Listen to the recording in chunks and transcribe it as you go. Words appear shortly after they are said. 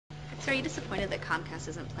So are you disappointed that Comcast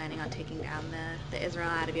isn't planning on taking down the Israel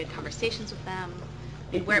ad? Have you had conversations with them?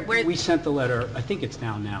 We sent the letter. I think it's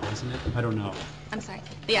down now, isn't it? I don't know. I'm sorry.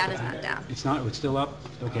 The ad is not down. It's not? It's still up?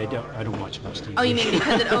 Okay, I don't watch much TV. Oh, you mean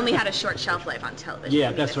because it only had a short shelf life on television?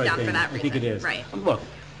 Yeah, that's what I think. For that I think it is. Right. Look,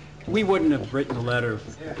 we wouldn't have written the letter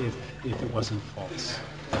if it wasn't false.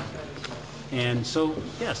 And so,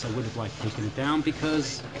 yes, I would have liked taken it down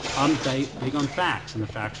because I'm big on facts, and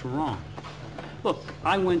the facts were wrong. Look,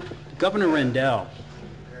 Governor Rendell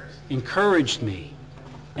encouraged me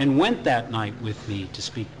and went that night with me to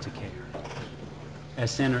speak to CARE, as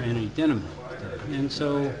Senator Anthony Dinniman did. And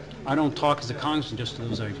so I don't talk as a congressman just to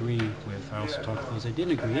those I agree with. I also talk to those I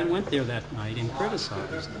didn't agree, and went there that night and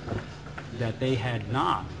criticized that they had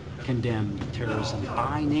not condemned terrorism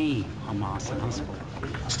by name, Hamas and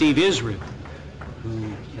Hezbollah. Steve Israel,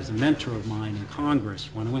 who is a mentor of mine in Congress,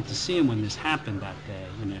 when I went to see him when this happened that day,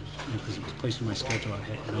 and because it was placed in my schedule, I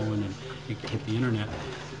had to go in and it hit the internet,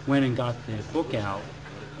 went and got the book out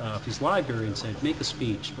of his library and said, make a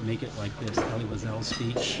speech, but make it like this, Elie Wiesel's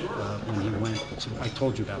speech when he went to, I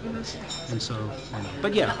told you about this. And so,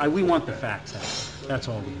 but yeah, we want the facts out. That's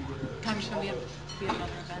all we want. Congressman, we have another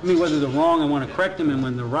event. I mean, whether they're wrong, I want to correct them, and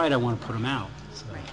when they're right, I want to put them out.